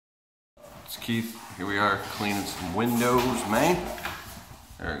It's Keith. Here we are cleaning some windows, man.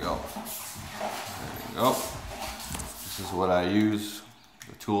 There we go. There we go. This is what I use,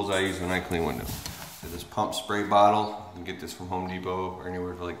 the tools I use when I clean windows. So this pump spray bottle, you can get this from Home Depot or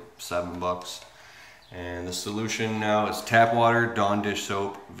anywhere for like $7. And the solution now is tap water, Dawn dish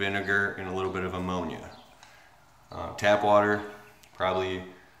soap, vinegar, and a little bit of ammonia. Tap water, probably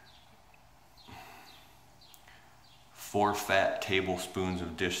 4 fat tablespoons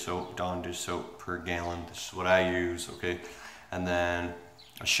of dish soap, Dawn dish soap per gallon. This is what I use, okay? And then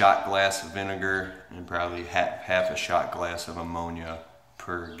a shot glass of vinegar and probably half a shot glass of ammonia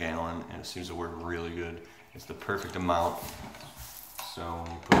per gallon, and it seems to work really good. It's the perfect amount. So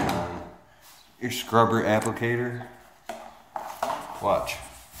you put it on your scrubber applicator. Watch.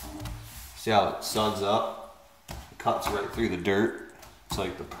 See how it suds up? It cuts right through the dirt. It's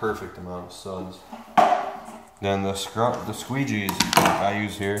like the perfect amount of suds. Then the squeegees I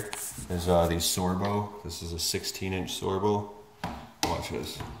use here is these Sorbo. This is a 16-inch Sorbo. Watch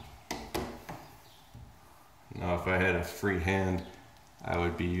this. Now if I had a free hand, I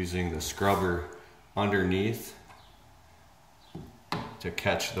would be using the scrubber underneath to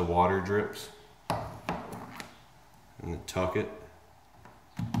catch the water drips. And then tuck it.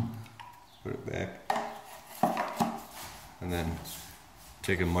 Put it back. And then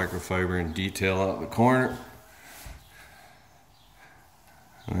take a microfiber and detail out the corner.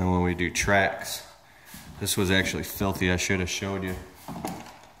 And then when we do tracks, this was actually filthy, I should have showed you.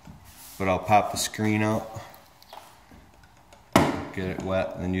 But I'll pop the screen out, get it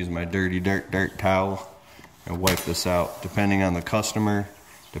wet, and then use my dirty dirt towel and wipe this out. Depending on the customer,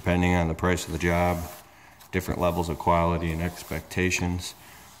 depending on the price of the job, different levels of quality and expectations.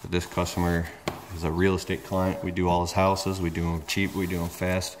 But this customer is a real estate client. We do all his houses, we do them cheap, we do them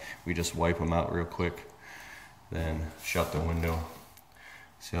fast. We just wipe them out real quick, then shut the window.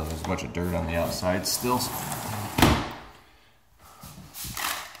 See how there's a bunch of dirt on the outside still.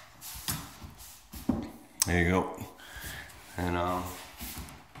 There you go. And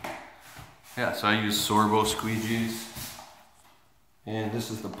yeah, so I use Sorbo squeegees. And this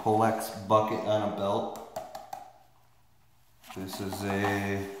is the Polex bucket on a belt. This is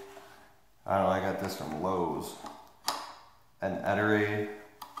I don't know, I got this from Lowe's. An Etere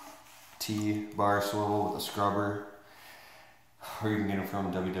T bar swivel with a scrubber. Or you can get them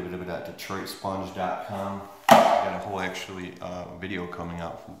from www.detroitsponge.com. I got a whole video coming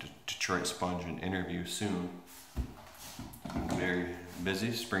out from Detroit Sponge, an interview soon. I'm very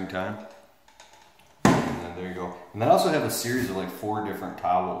busy, springtime. And then there you go. And then I also have a series of like 4 different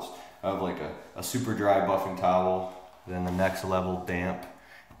towels. I have like a super dry buffing towel, then the next level damp,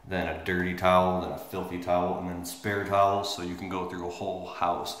 then a dirty towel, then a filthy towel, and then spare towels, so you can go through a whole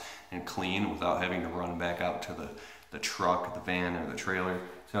house and clean without having to run back out to the truck, the van, or the trailer.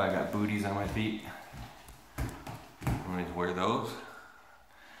 So I got booties on my feet. I'm going to wear those.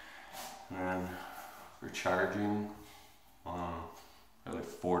 And then for charging, like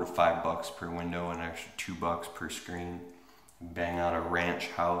 $4 to $5 per window and actually $2 per screen. Bang out a ranch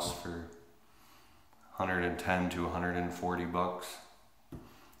house for 110 to 140 bucks.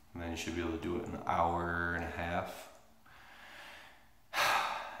 And then you should be able to do it in an hour and a half.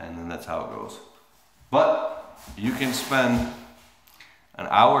 And then that's how it goes. But you can spend an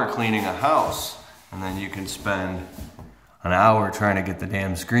hour cleaning a house, and then you can spend an hour trying to get the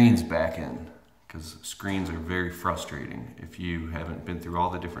damn screens back in, because screens are very frustrating if you haven't been through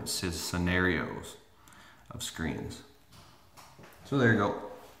all the different scenarios of screens. So there you go.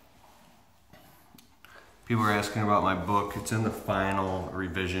 People are asking about my book. It's in the final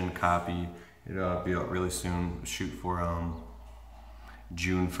revision copy. It'll be out really soon. Shoot for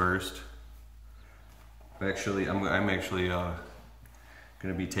June 1st. Actually, I'm actually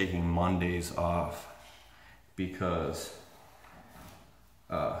gonna be taking Mondays off because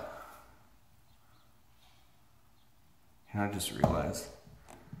I just realized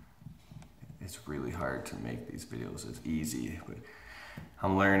it's really hard to make these videos. It's easy, but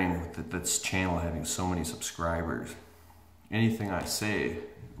I'm learning with this channel having so many subscribers. Anything I say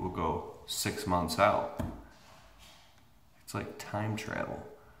will go 6 months out. It's like time travel.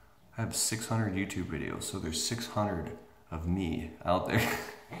 I have 600 YouTube videos, so there's 600 of me out there.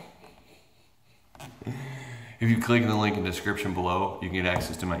 If you click the link in the description below, you can get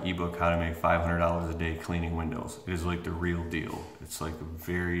access to my ebook, How to Make $500 a Day Cleaning Windows. It is like the real deal. It's like a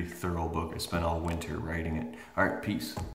very thorough book. I spent all winter writing it. All right, peace.